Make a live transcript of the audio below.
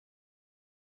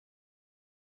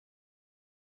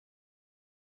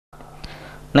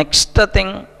Next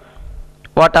thing,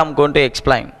 what I'm going to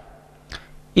explain.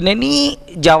 In any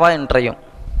Java interview,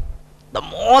 the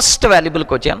most valuable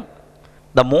question,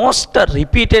 the most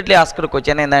repeatedly asked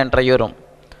question in the interview room,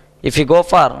 if you go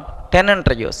for 10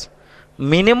 interviews,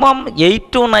 minimum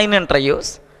 8 to 9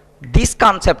 interviews, this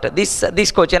concept,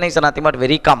 this question is nothing but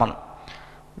very common.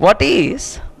 What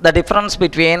is the difference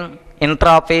between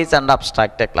intraphase and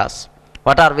abstract class?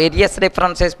 What are various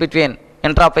differences between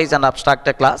intraphase and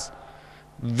abstract class?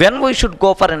 When we should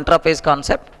go for intraphase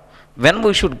concept? When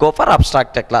we should go for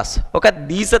abstract class? Okay,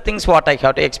 these are things what I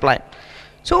have to explain.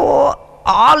 So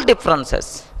all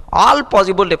differences, all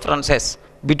possible differences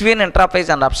between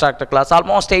intraphase and abstract class,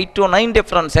 almost 8 to 9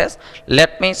 differences,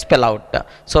 let me spell out,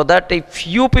 so that if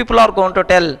you people are going to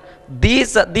tell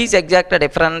these exact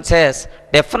differences,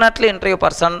 definitely interview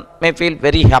person may feel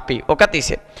very happy. Okay,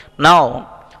 this is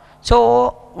now.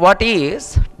 So what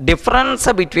is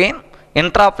difference between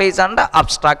intraphase and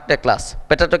abstract class?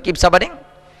 Better to keep subheading.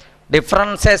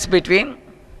 Differences between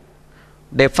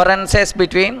intraphase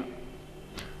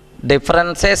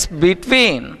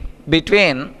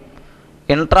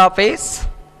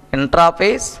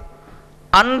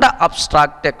and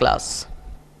abstract class.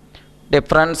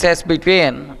 Differences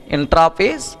between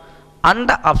intraphase and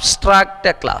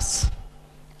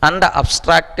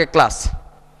abstract class.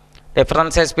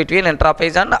 Differences between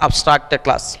intraphase and abstract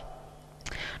class.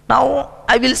 Now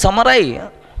I will summarize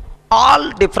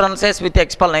all differences with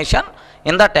explanation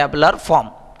in the tabular form.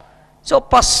 So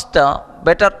first,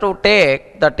 better to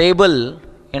take the table.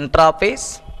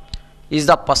 Intraphase is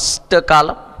the first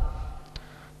column.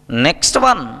 Next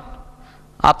one,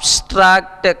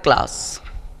 abstract class.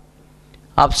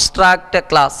 Abstract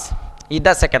class is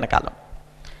the second column.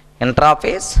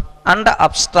 Intraphase and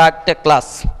abstract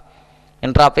class.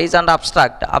 Intraphase and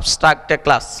abstract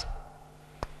class.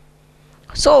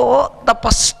 So the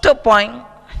first point,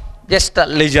 just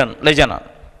listen.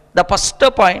 The first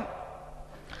point,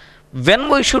 when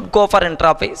we should go for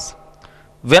intraphase,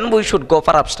 when we should go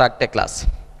for abstract class.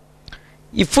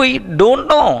 If we don't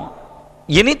know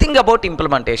anything about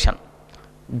implementation,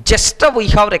 just we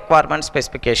have requirement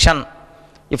specification.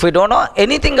 If we don't know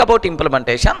anything about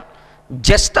implementation,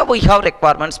 just we have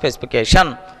requirement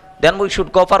specification, then we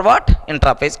should go for what?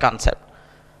 Intraphase concept.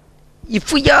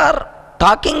 If we are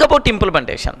talking about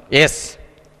implementation, yes,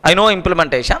 I know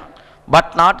implementation,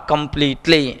 but not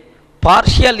completely,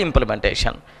 partial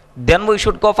implementation, then we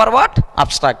should go for what?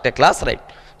 Abstract class, right?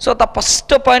 So the first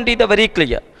point is very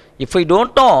clear. If we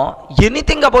don't know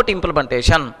anything about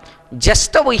implementation,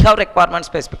 just we have requirement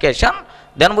specification,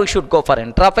 then we should go for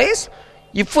intraphase.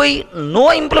 If we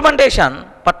know implementation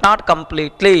but not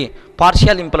completely,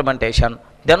 partial implementation,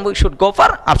 then we should go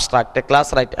for abstract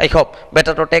class, right? I hope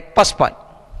better to take first point.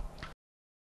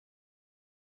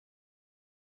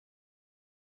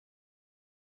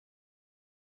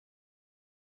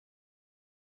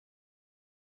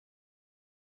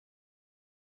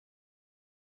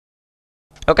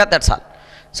 Okay, that's all.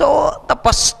 So the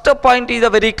first point is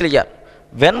very clear.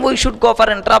 When we should go for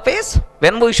intraphase,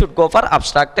 when we should go for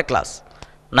abstract class.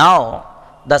 Now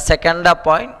the second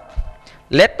point,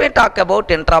 let me talk about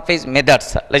intraphase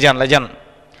methods. Listen.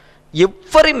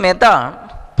 Every method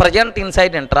present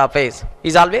inside intraphase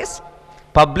is always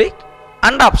public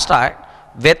and abstract,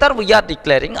 whether we are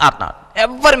declaring or not.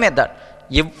 Every method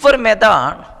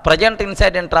present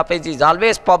inside intraphase is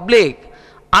always public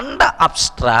and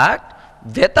abstract,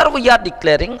 whether we are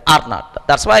declaring or not.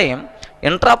 That's why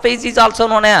intraphase is also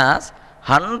known as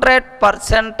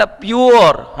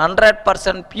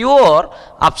 100% pure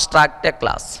abstract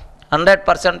class.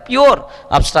 100% pure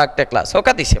abstract class.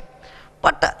 Okay, this is.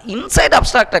 But inside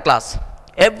abstract class,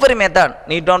 every method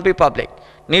need not be public,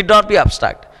 need not be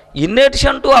abstract. In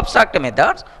addition to abstract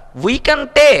methods, we can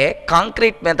take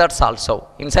concrete methods also.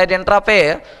 Inside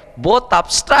intraphase, both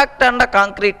abstract and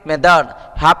concrete method,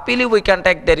 happily we can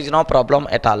take, there is no problem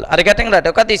at all. Are you getting that?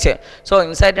 Okay, this is. So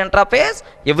inside intraphase,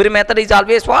 every method is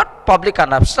always what? Public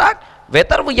and abstract,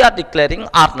 whether we are declaring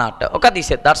or not. Okay,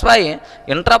 this is. That's why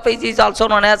intraphase is also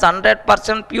known as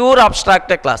 100% pure abstract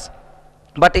class.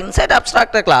 But inside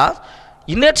abstract class,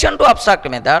 in addition to abstract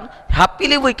method,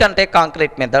 happily we can take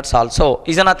concrete methods also.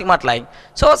 Is nothing but like.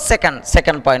 So second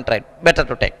point, right? Better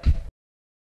to take.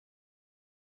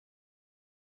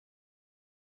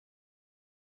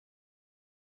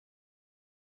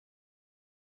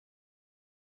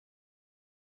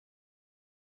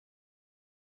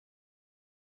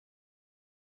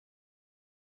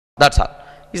 That's all.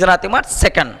 Is nothing but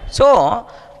second. So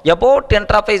about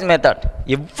intraphase method,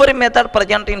 every method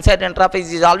present inside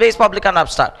intraphase is always public and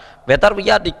abstract, whether we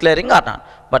are declaring or not.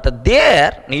 But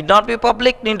there need not be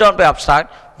public, need not be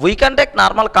abstract. we can take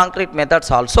normal concrete methods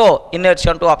also in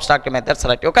addition to abstract methods,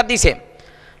 right? Okay, the same.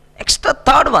 Next,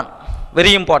 third one,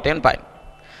 very important point.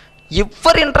 If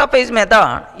interface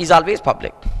method is always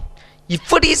public,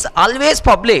 if it is always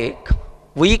public,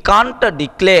 we can't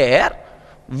declare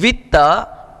with the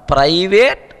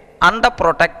private and the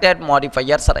protected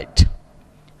modifiers, right?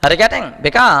 Are you getting?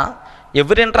 Because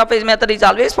every interface method is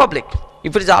always public.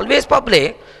 If it is always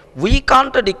public, we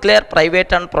can't declare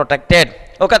private and protected.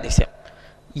 Okay, this same.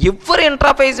 Every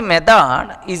interface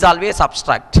method is always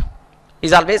abstract.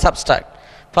 Is always abstract.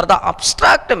 For the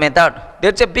abstract method,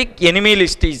 there is a big enemy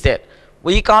list is there.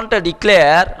 We can't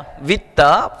declare with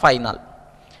the final.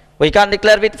 We can't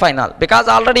declare with final because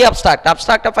already abstract.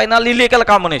 Abstract final illegal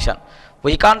combination.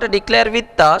 We can't declare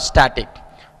with the static.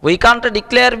 We can't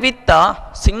declare with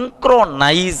the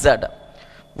synchronized.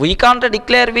 We can't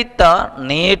declare with the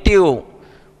native.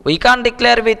 We can't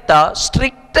declare with the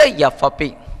strict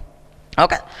FP.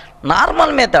 Okay.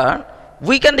 Normal method,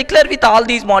 we can declare with all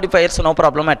these modifiers, no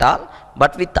problem at all.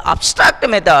 But with the abstract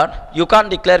method, you can't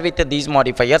declare with these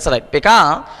modifiers, right?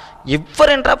 Because if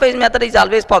interface method is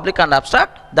always public and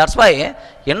abstract, that's why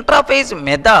interface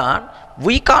method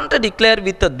we can't declare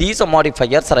with these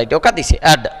modifiers, right? Okay, this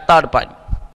add third point.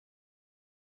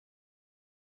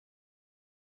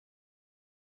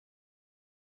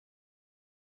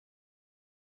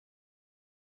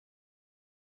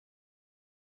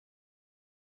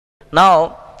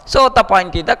 Now, so the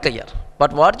point is clear.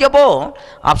 But what about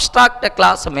abstract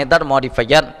class method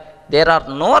modifier? There are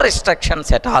no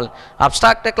restrictions at all.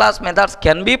 Abstract class methods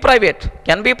can be private,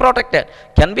 can be protected,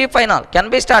 can be final, can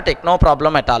be static, no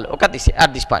problem at all. Okay, this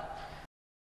at this point.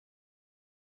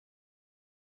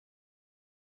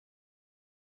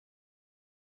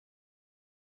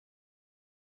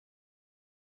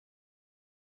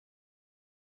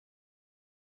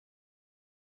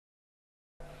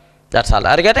 That's all.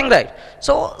 Are you getting right?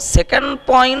 So second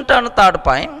point and third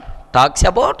point talks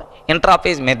about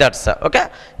interface methods. Okay,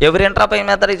 every interface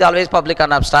method is always public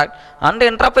and abstract, and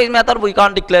interface method we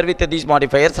can't declare with these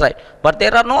modifiers, right? But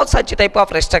there are no such type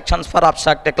of restrictions for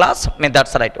abstract class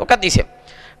methods, right? Okay, this same.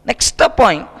 Next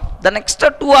point, the next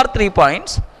 2 or 3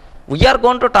 points we are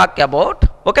going to talk about,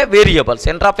 okay, variables,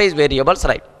 interface variables,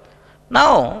 right?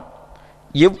 Now,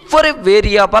 every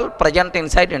variable present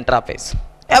inside interface,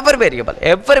 every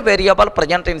variable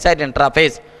present inside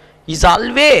interface is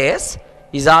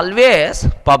always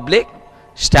public,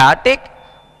 static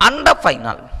and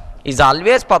final. Is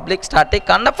always public, static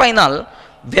and final,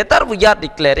 whether we are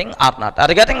declaring or not. Are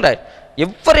you getting right?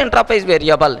 Every interface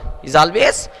variable is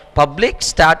always public,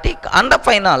 static and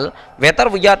final, whether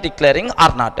we are declaring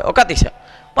or not. Okay, this.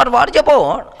 But what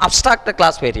about abstract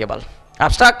class variable?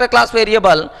 Abstract class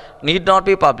variable need not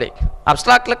be public.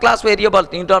 Abstract class variable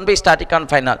need not be static and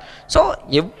final. So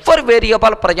every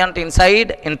variable present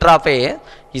inside interface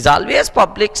is always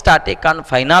public, static and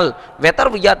final, whether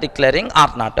we are declaring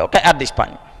or not. Okay, at this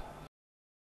point.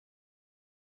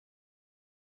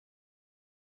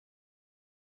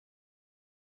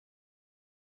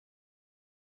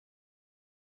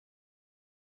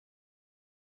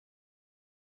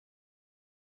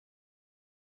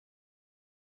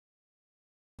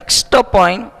 Next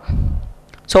point,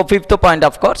 so fifth point,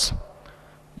 of course,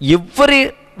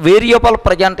 every variable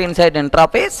present inside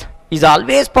interface is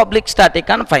always public, static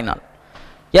and final.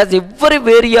 Yes, every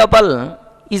variable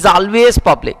is always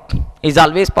public,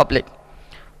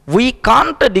 We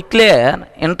can't declare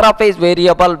interface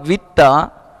variable with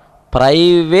the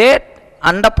private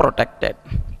and protected.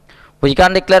 We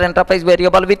can declare interface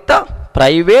variable with the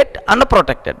private and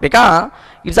protected because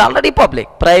it's already public.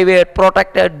 Private,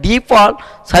 protected, default,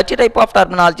 such type of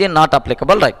terminology not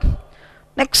applicable, right?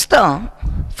 Next,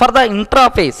 for the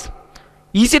interface,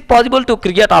 is it possible to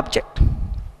create object?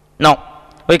 No,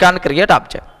 we can't create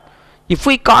object. If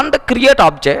we can't create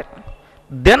object,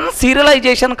 then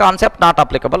serialization concept not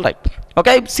applicable, right?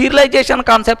 Okay, if serialization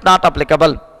concept not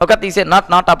applicable, okay, this is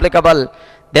not applicable,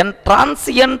 then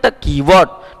transient keyword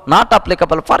not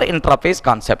applicable for interface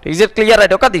concept. Is it clear,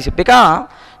 right? Okay, this is because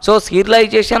so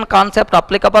serialization concept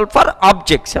applicable for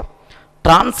objects,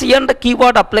 transient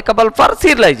keyword applicable for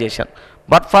serialization,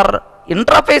 but for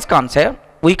interface concept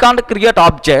we can't create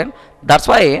object. That's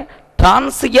why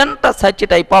transient such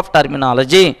type of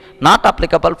terminology not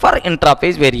applicable for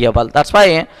interface variable. That's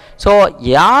why so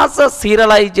as a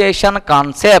serialization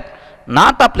concept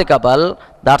not applicable,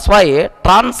 that's why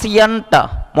transient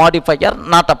modifier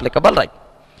not applicable, right?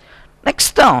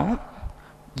 Next, every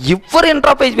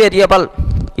interface variable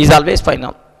is always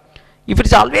final. If it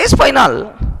is always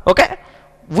final, okay,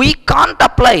 we can't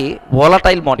apply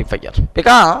volatile modifier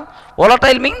because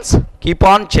volatile means keep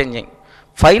on changing.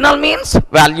 Final means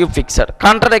value fixed.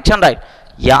 Contradiction, right?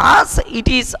 Yes, it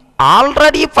is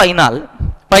already final,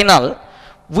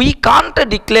 we can't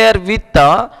declare with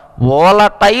the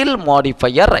volatile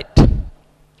modifier, right?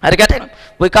 Are you getting?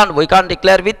 We can't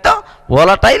declare with the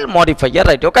volatile modifier,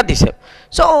 right? Okay, this.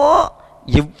 So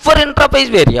your interface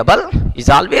variable is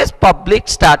always public,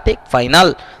 static,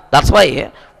 final. That's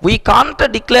why we can't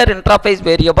declare interface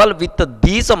variable with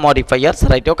these modifiers,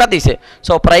 right? Okay, this.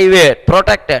 So private,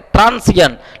 protected,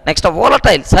 transient, next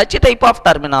volatile, such type of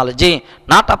terminology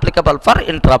not applicable for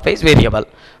interface variable.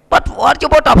 But what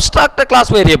about abstract class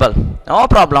variable? No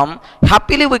problem.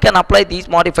 Happily we can apply these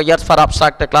modifiers for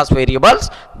abstract class variables.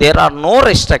 There are no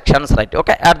restrictions, right?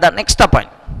 Okay, at the next point.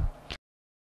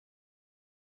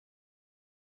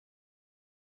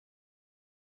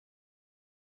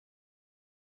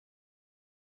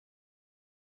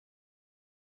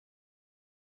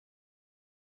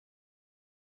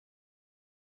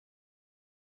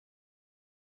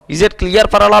 Is it clear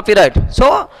for all of you, right?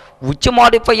 So which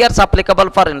modifiers applicable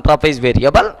for interface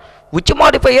variable, which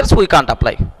modifiers we can't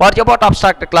apply? What about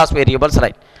abstract class variables,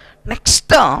 right? Next,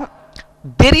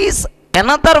 there is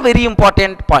another very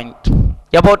important point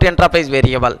about interface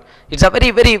variable. It's a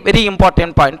very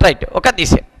important point, right? Okay,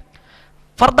 this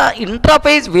for the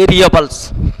interface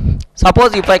variables,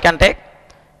 suppose if I can take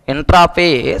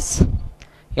interface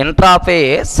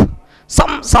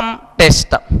some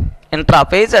test,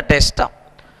 interface test.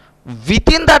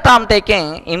 Within that I am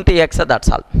taking int x, that's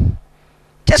all.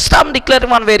 Just I am declaring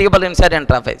one variable inside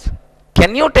interface.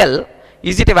 Can you tell,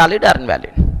 is it valid or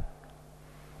invalid?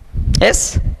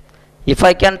 Yes. If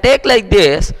I can take like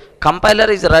this,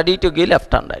 compiler is ready to give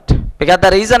left and right. Because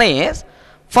the reason is,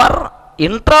 for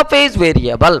interface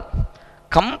variable,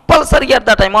 compulsory at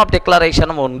the time of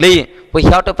declaration only, we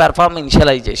have to perform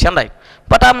initialization, right?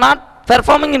 But I am not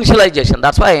performing initialization.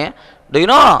 That's why, do you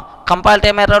know, compile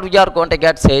time error we are going to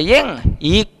get saying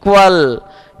equal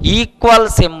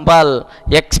symbol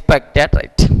expected,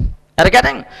 right? Are you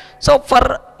getting? So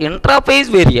for interface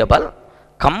variable,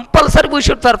 compulsory we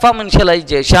should perform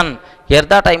initialization at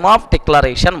the time of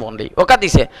declaration only. Okay,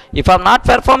 this is, if I am not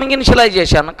performing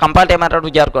initialization, compile time error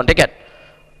we are going to get.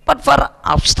 But for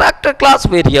abstract class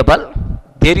variable,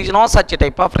 there is no such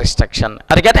type of restriction.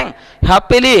 Are you getting?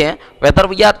 Happily, whether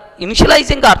we are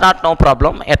initializing or not, no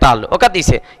problem at all. Okay, this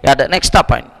is, yeah, the next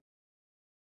point.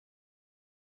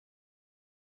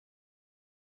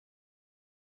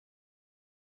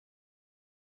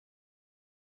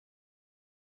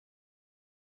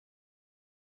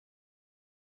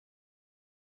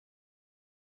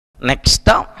 Next,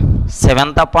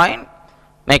 seventh point,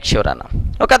 make sure.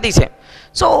 Okay, this is.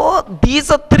 So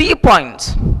these are 3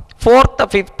 points.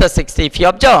 Fourth, fifth, sixth, if you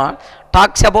observe,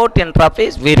 talks about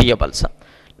interface variables.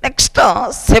 Next,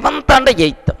 seventh and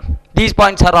eighth, these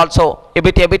points are also a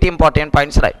bit important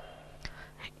points, right?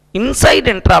 Inside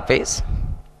interface,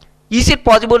 is it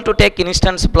possible to take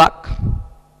instance block?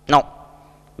 No,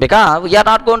 because we are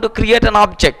not going to create an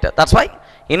object. That's why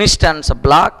instance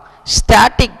block,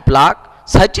 static block,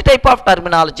 such type of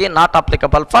terminology not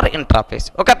applicable for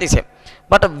interface. Okay, this is.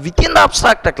 But within the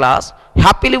abstract class,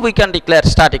 happily we can declare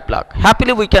static block,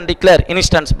 happily we can declare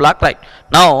instance block, right?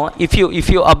 Now if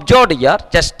you observe here,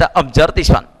 just observe this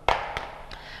one.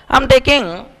 I am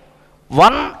taking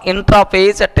one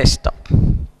interface test.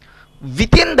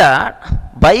 Within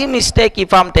that, by mistake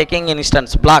if I am taking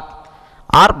instance block,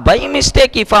 or by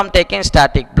mistake if I am taking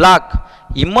static block,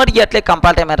 immediately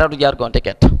compile time error we are going to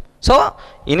get. So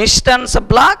instance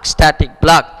block, static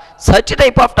block, such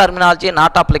type of terminology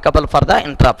not applicable for the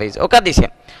interface. Okay, this is.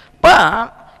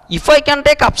 But if I can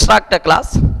take abstract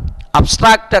class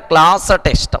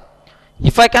test,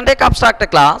 if I can take abstract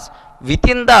class,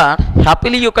 within that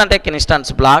happily you can take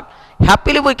instance block,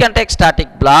 happily we can take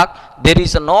static block, there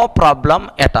is no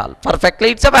problem at all. Perfectly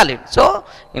it's a valid. So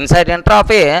inside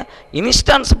interface,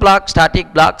 instance block,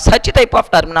 static block, such type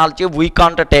of terminology we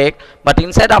can't take, but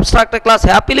inside abstract class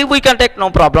happily we can take,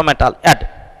 no problem at all.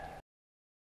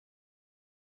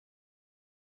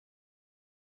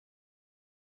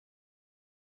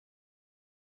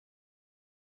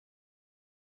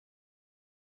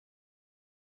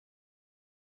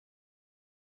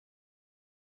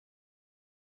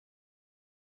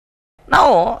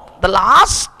 Now the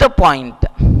last point,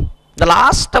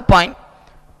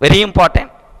 very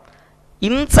important.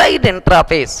 Inside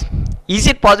interface, is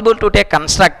it possible to take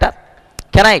constructor?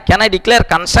 Can I declare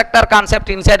constructor concept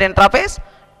inside interface?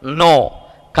 No,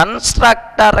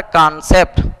 constructor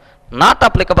concept not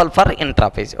applicable for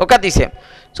interface. Okay, this is.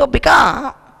 So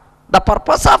because the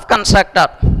purpose of constructor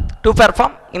to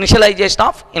perform initialization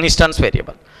of instance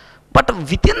variable, but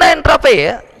within the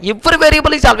interface every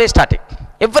variable is always static.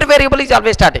 Every variable is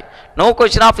always static. No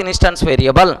question of instance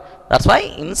variable. That's why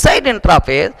inside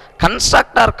interface,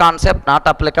 constructor concept not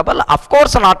applicable. Of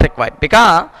course not required,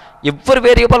 because every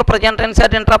variable present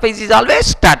inside interface is always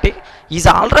static, is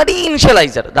already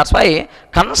initialized. That's why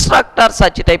constructor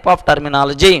such type of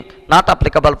terminology not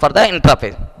applicable for the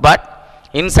interface. But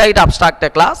inside abstract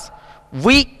class,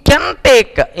 we can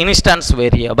take instance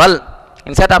variable.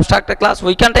 Inside abstract class,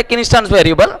 we can take instance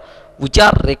variable which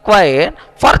are required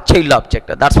for child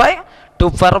object. That's why to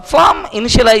perform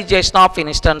initialization of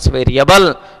instance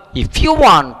variable, if you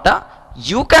want,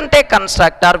 you can take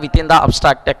constructor within the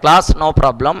abstract class, no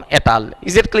problem at all.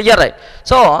 Is it clear, right?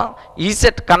 So is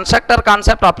it constructor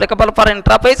concept applicable for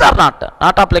interface or not?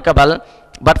 Not applicable,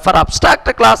 but for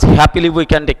abstract class happily we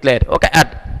can declare. Okay,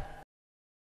 add.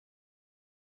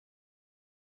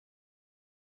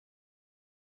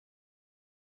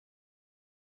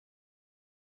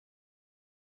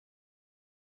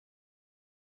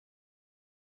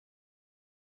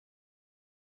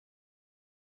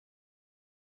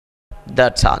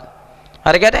 That's all.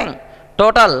 Are you getting?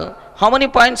 Total, how many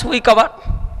points we covered?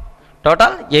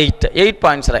 Total 8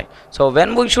 points, right? So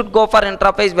when we should go for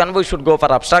interface, when we should go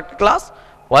for abstract class,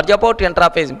 what about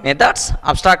interface methods,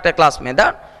 abstract class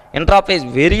method, interface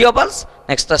variables,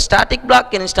 next the static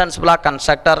block, instance block,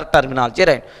 constructor terminology,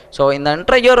 right? So in the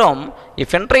interview room,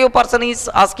 if interview person is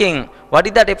asking what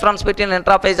is the difference between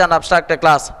interface and abstract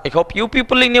class, I hope you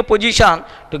people in your position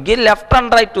to give left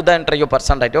and right to the interview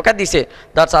person, right? Okay,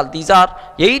 that's all. These are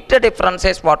 8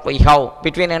 differences what we have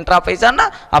between interface and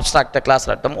abstract class,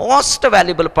 right? The most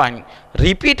valuable point,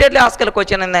 repeatedly asked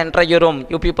question in the interview room,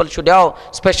 you people should have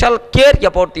special care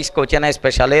about this question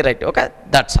especially, right? Okay,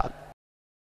 that's all.